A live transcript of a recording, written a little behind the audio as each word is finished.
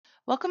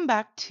Welcome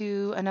back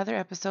to another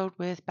episode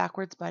with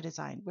Backwards by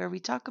Design, where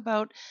we talk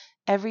about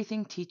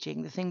everything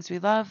teaching, the things we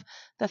love,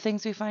 the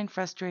things we find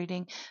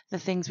frustrating, the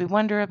things we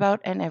wonder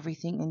about, and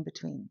everything in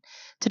between.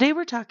 Today,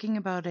 we're talking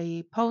about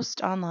a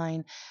post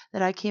online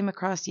that I came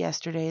across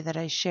yesterday that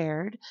I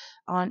shared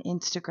on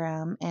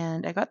Instagram,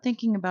 and I got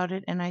thinking about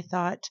it, and I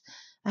thought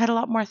I had a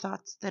lot more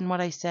thoughts than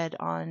what I said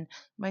on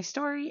my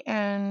story,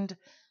 and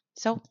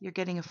so you're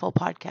getting a full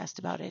podcast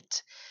about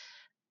it.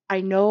 I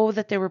know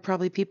that there were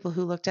probably people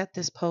who looked at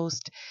this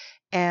post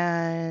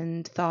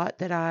and thought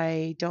that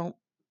I don't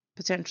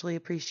potentially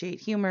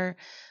appreciate humor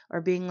or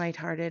being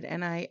lighthearted.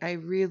 And I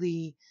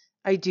really,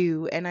 I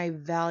do. And I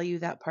value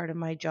that part of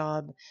my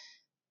job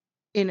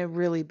in a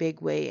really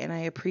big way. And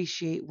I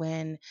appreciate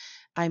when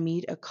I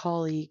meet a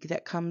colleague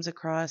that comes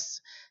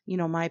across,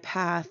 my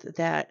path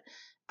that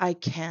I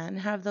can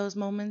have those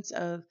moments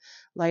of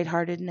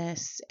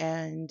lightheartedness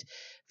and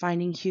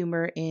finding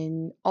humor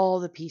in all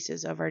the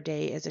pieces of our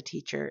day as a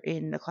teacher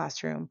in the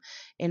classroom,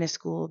 in a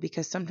school,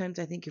 because sometimes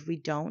I think if we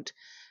don't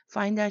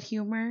find that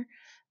humor,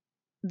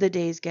 the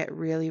days get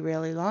really,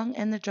 really long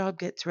and the job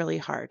gets really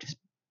hard.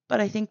 But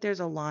I think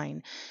there's a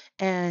line.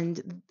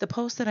 And the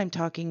post that I'm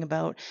talking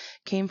about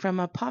came from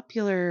a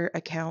popular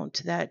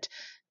account that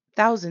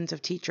thousands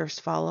of teachers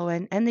follow,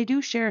 and they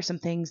do share some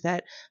things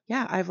that,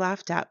 yeah, I've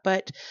laughed at.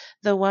 But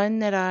the one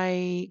that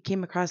I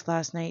came across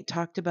last night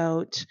talked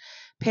about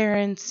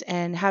parents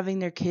and having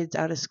their kids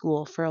out of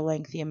school for a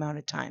lengthy amount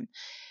of time.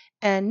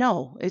 And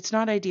no, it's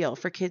not ideal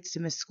for kids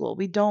to miss school.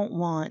 We don't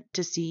want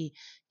to see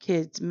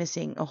kids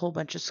missing a whole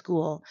bunch of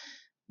school.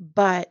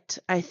 But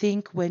I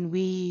think when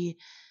we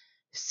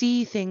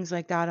see things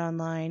like that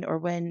online, or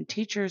when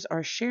teachers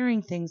are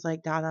sharing things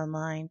like that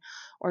online,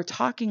 or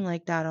talking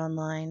like that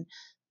online,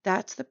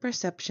 that's the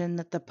perception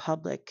that the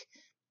public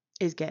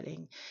is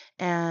getting.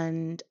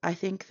 And I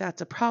think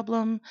that's a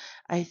problem.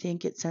 I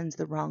think it sends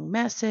the wrong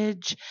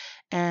message.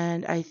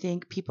 And I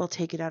think people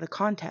take it out of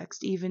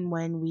context, even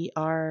when we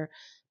are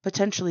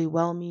potentially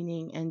well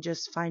meaning and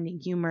just finding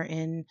humor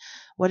in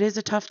what is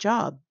a tough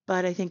job.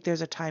 But I think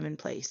there's a time and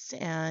place.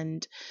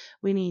 And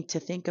we need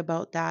to think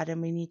about that.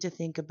 And we need to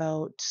think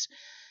about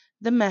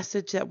the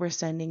message that we're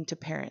sending to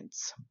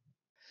parents.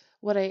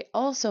 What I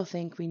also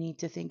think we need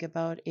to think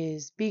about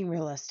is being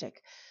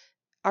realistic.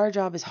 Our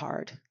job is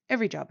hard.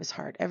 Every job is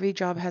hard. Every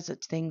job has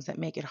its things that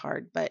make it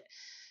hard, but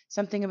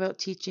something about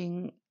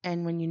teaching,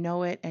 and when you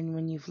know it and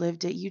when you've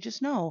lived it, you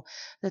just know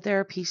that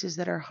there are pieces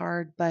that are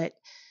hard, but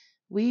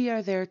we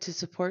are there to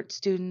support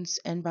students,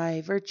 and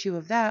by virtue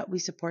of that, we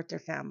support their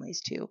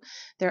families too.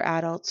 Their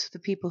adults, the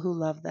people who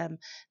love them,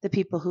 the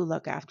people who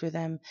look after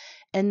them.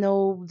 And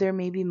though there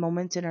may be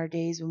moments in our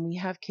days when we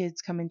have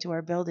kids come into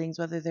our buildings,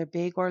 whether they're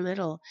big or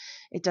little,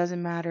 it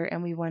doesn't matter,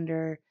 and we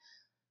wonder,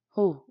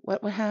 oh,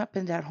 what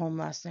happened at home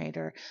last night,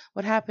 or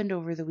what happened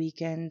over the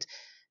weekend?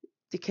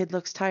 The kid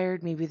looks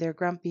tired, maybe they're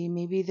grumpy,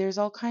 maybe there's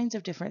all kinds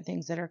of different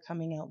things that are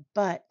coming out.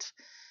 But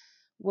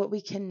what we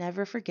can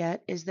never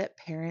forget is that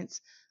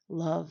parents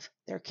love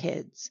their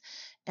kids.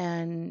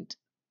 And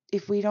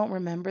if we don't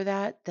remember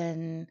that,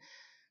 then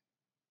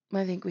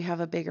I think we have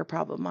a bigger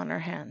problem on our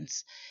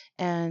hands.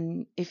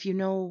 And if you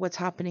know what's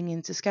happening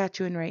in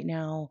Saskatchewan right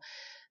now,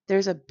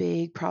 there's a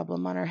big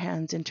problem on our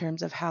hands in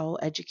terms of how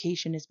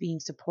education is being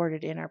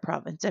supported in our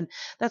province. And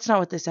that's not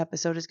what this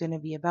episode is going to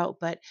be about,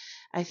 but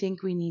I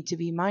think we need to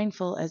be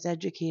mindful as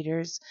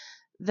educators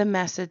the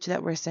message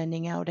that we're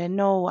sending out. And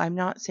no, I'm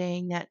not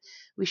saying that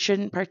we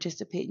shouldn't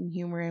participate in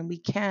humor and we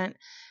can't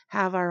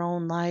have our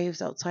own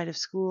lives outside of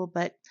school,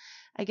 but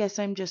I guess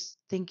I'm just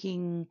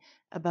thinking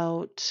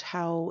about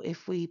how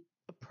if we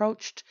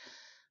approached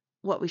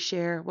what we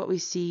share, what we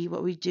see,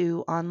 what we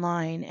do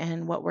online,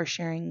 and what we're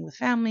sharing with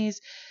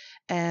families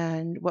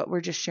and what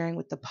we're just sharing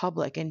with the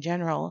public in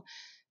general,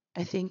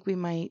 I think we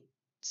might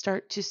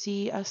start to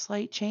see a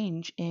slight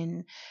change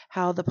in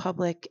how the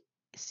public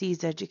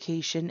sees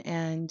education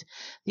and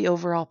the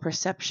overall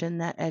perception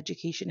that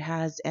education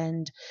has.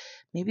 And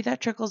maybe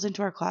that trickles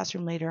into our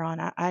classroom later on.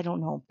 I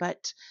don't know.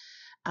 But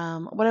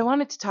what I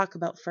wanted to talk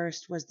about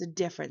first was the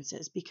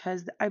differences,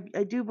 because I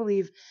do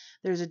believe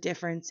there's a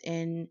difference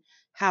in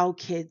how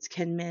kids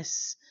can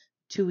miss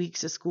 2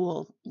 weeks of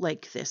school,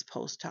 like this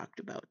post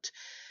talked about.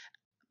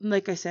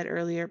 Like I said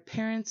earlier,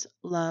 parents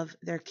love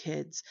their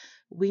kids.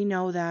 We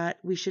know that.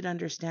 We should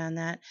understand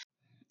that.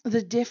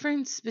 The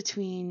difference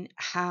between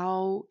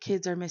how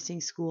kids are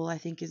missing school, I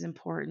think, is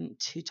important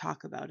to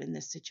talk about in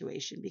this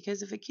situation.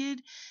 Because if a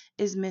kid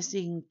is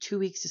missing 2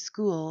 weeks of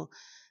school,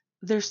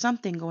 there's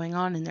something going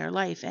on in their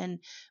life. And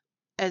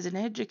as an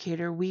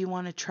educator, we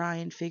want to try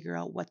and figure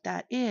out what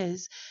that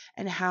is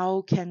and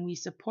how can we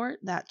support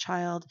that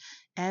child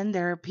and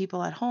their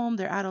people at home,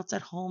 their adults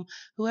at home,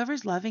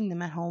 whoever's loving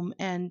them at home,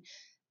 and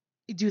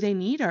do they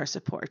need our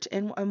support,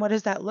 and what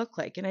does that look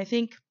like? And I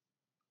think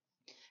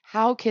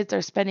how kids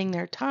are spending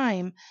their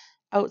time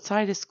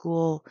outside of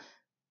school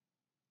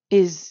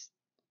is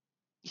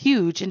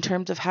huge in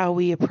terms of how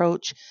we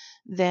approach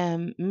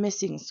them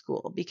missing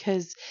school.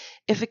 Because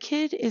if a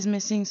kid is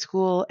missing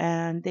school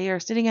and they are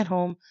sitting at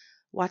home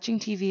watching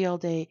TV all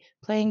day,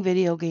 playing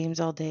video games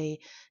all day,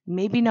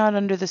 maybe not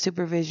under the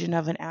supervision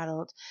of an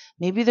adult.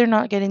 Maybe they're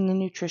not getting the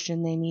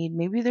nutrition they need.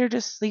 Maybe they're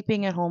just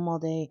sleeping at home all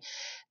day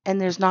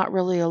and there's not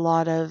really a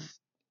lot of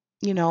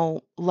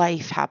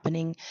life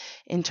happening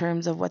in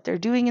terms of what they're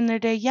doing in their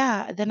day.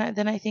 Yeah, then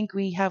I think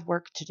we have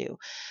work to do.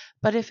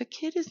 But if a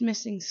kid is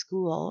missing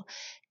school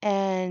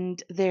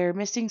and they're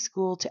missing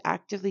school to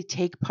actively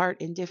take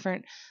part in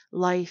different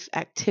life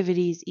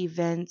activities,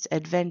 events,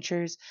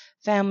 adventures,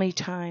 family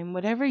time,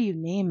 whatever you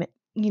name it,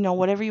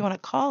 whatever you want to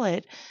call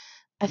it,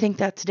 I think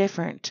that's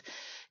different.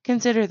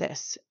 Consider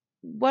this.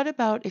 What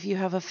about if you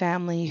have a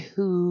family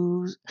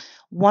who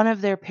one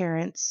of their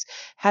parents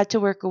had to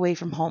work away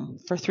from home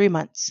for 3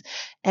 months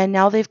and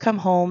now they've come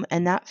home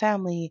and that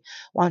family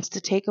wants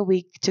to take a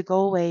week to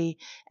go away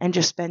and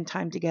just spend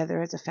time together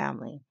as a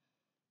family?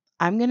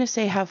 I'm going to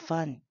say have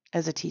fun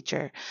as a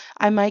teacher.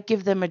 I might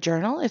give them a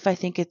journal if I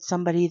think it's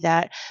somebody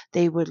that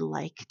they would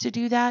like to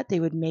do that.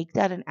 They would make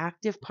that an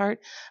active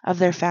part of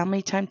their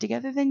family time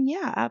together. Then,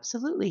 yeah,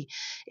 absolutely.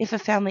 If a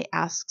family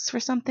asks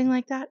for something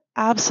like that,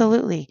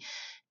 absolutely.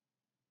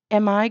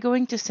 Am I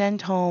going to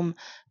send home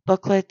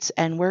booklets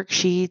and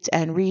worksheets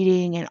and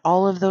reading and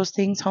all of those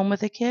things home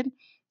with a kid?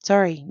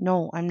 Sorry,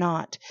 no, I'm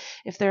not.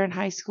 If they're in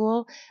high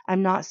school,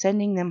 I'm not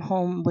sending them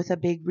home with a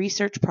big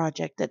research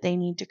project that they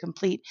need to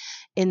complete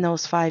in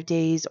those 5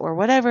 days or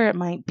whatever it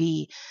might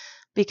be,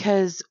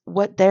 because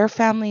what their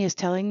family is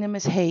telling them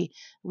is, hey,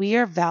 we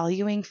are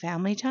valuing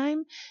family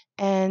time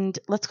and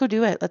let's go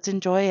do it. Let's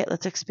enjoy it.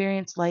 Let's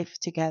experience life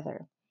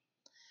together.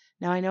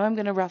 Now, I know I'm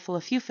going to ruffle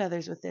a few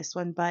feathers with this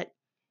one, but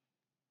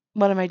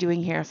what am I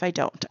doing here if I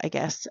don't, I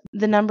guess?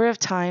 The number of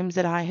times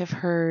that I have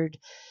heard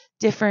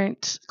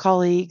different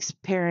colleagues,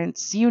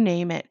 parents, you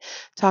name it,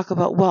 talk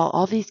about, well,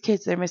 all these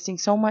kids, they're missing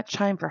so much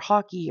time for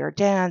hockey or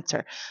dance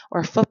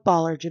or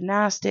football or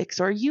gymnastics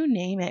or you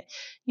name it.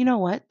 You know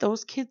what?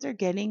 Those kids are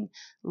getting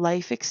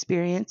life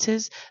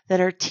experiences that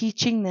are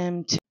teaching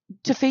them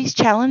to face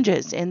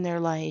challenges in their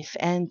life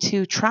and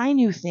to try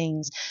new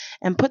things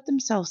and put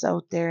themselves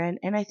out there.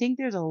 And I think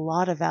there's a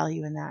lot of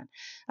value in that.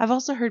 I've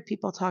also heard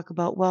people talk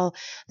about, well,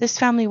 this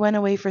family went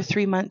away for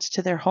 3 months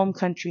to their home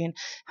country, and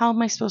how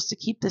am I supposed to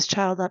keep this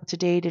child up to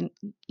date? And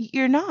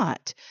you're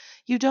not.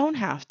 You don't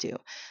have to.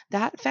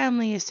 That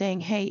family is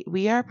saying, hey,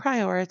 we are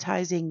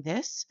prioritizing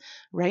this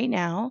right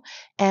now,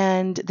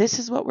 and this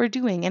is what we're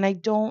doing. And I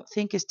don't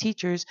think as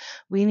teachers,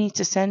 we need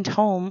to send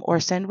home or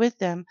send with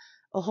them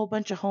a whole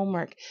bunch of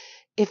homework.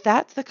 If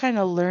that's the kind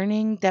of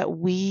learning that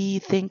we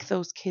think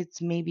those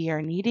kids maybe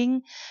are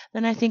needing,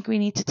 then I think we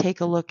need to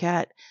take a look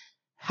at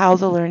how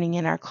the learning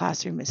in our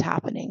classroom is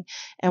happening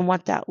and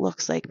what that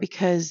looks like.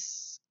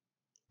 Because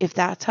if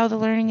that's how the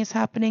learning is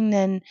happening,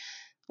 then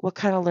what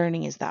kind of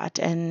learning is that?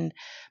 And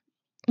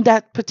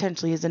that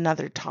potentially is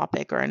another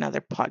topic or another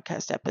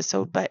podcast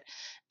episode. But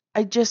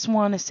I just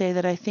want to say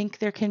that I think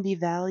there can be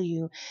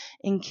value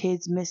in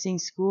kids missing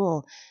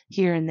school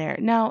here and there.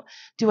 Now,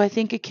 do I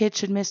think a kid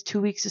should miss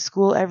 2 weeks of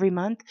school every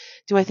month?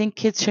 Do I think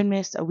kids should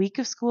miss a week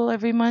of school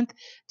every month?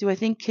 Do I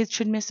think kids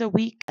should miss a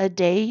week, a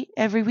day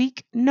every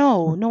week?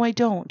 No, I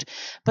don't.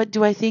 But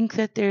do I think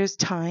that there's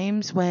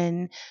times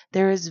when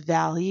there is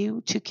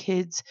value to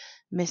kids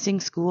missing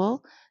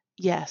school?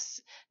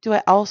 Yes. Do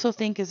I also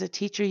think as a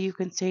teacher you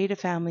can say to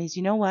families,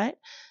 you know what?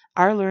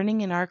 Our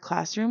learning in our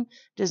classroom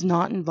does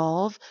not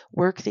involve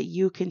work that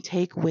you can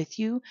take with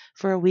you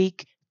for a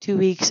week, 2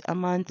 weeks, a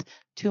month,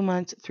 2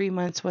 months, 3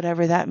 months,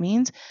 whatever that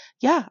means.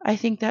 Yeah, I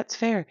think that's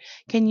fair.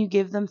 Can you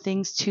give them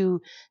things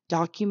to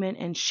document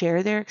and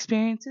share their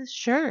experiences?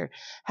 Sure.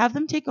 Have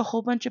them take a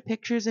whole bunch of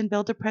pictures and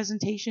build a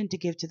presentation to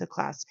give to the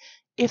class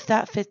if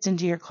that fits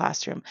into your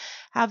classroom.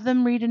 Have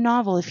them read a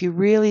novel if you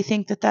really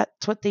think that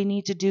that's what they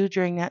need to do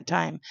during that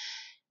time.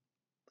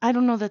 I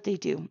don't know that they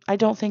do. I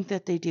don't think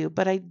that they do,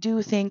 but I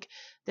do think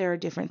there are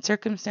different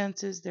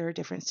circumstances, there are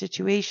different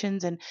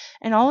situations, and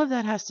all of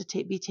that has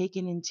to be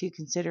taken into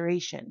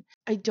consideration.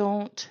 I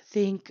don't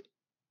think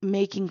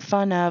making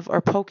fun of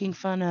or poking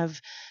fun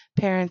of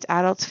parents,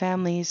 adults,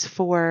 families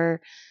for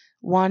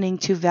wanting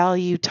to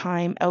value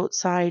time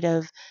outside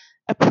of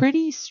a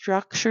pretty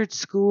structured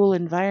school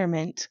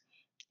environment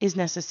is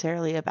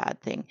necessarily a bad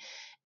thing.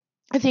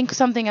 I think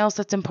something else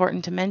that's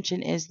important to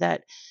mention is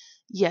that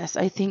yes,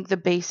 I think the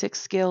basic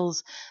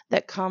skills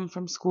that come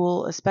from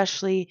school,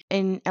 especially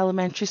in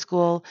elementary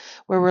school,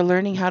 where we're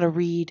learning how to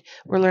read,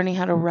 we're learning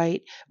how to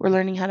write, we're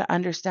learning how to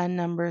understand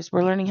numbers,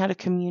 we're learning how to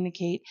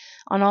communicate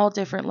on all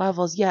different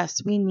levels.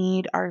 Yes, we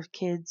need our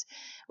kids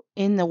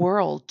in the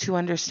world to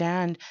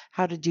understand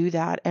how to do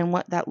that and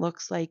what that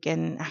looks like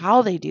and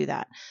how they do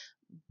that.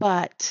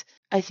 But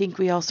I think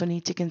we also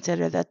need to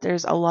consider that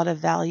there's a lot of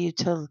value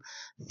to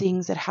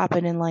things that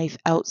happen in life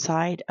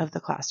outside of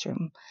the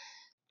classroom.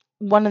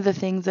 One of the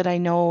things that I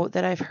know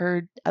that I've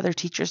heard other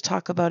teachers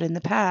talk about in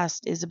the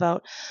past is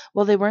about,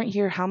 well, they weren't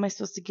here. How am I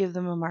supposed to give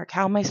them a mark?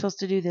 How am I supposed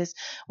to do this?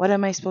 What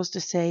am I supposed to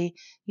say?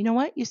 You know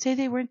what? You say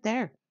they weren't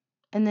there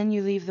and then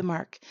you leave the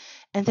mark.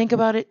 And think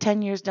about it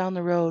 10 years down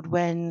the road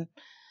when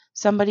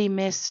somebody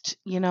missed,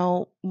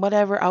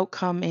 whatever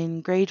outcome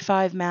in grade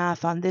 5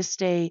 math on this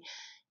day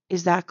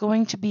Is that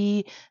going to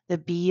be the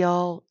be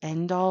all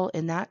end all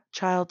in that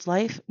child's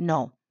life?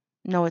 No.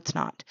 No, it's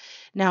not.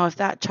 Now, if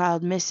that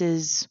child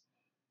misses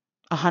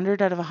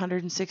 100 out of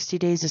 160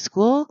 days of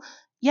school,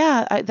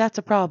 yeah, that's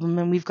a problem,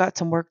 and we've got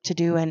some work to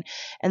do, and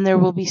there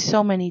will be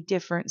so many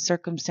different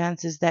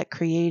circumstances that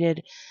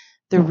created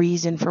the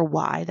reason for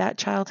why that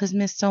child has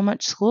missed so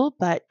much school,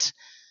 but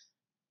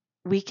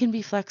we can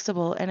be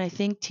flexible. And I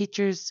think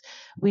teachers,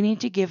 we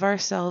need to give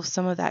ourselves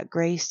some of that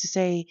grace to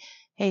say,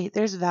 hey,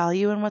 there's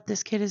value in what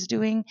this kid is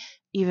doing,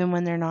 even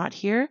when they're not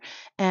here,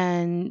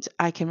 and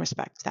I can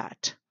respect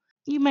that.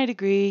 You might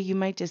agree, you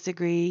might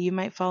disagree, you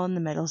might fall in the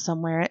middle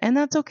somewhere, and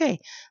that's okay.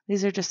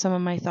 These are just some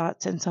of my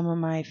thoughts and some of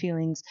my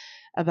feelings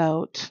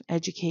about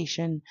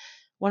education.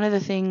 One of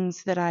the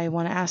things that I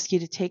want to ask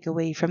you to take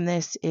away from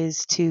this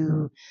is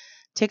to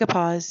take a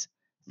pause,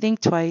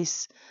 think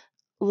twice,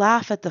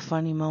 laugh at the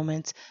funny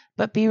moments,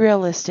 but be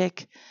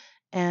realistic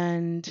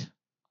and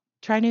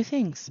try new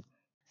things.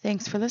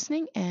 Thanks for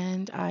listening,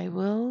 and I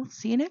will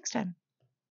see you next time.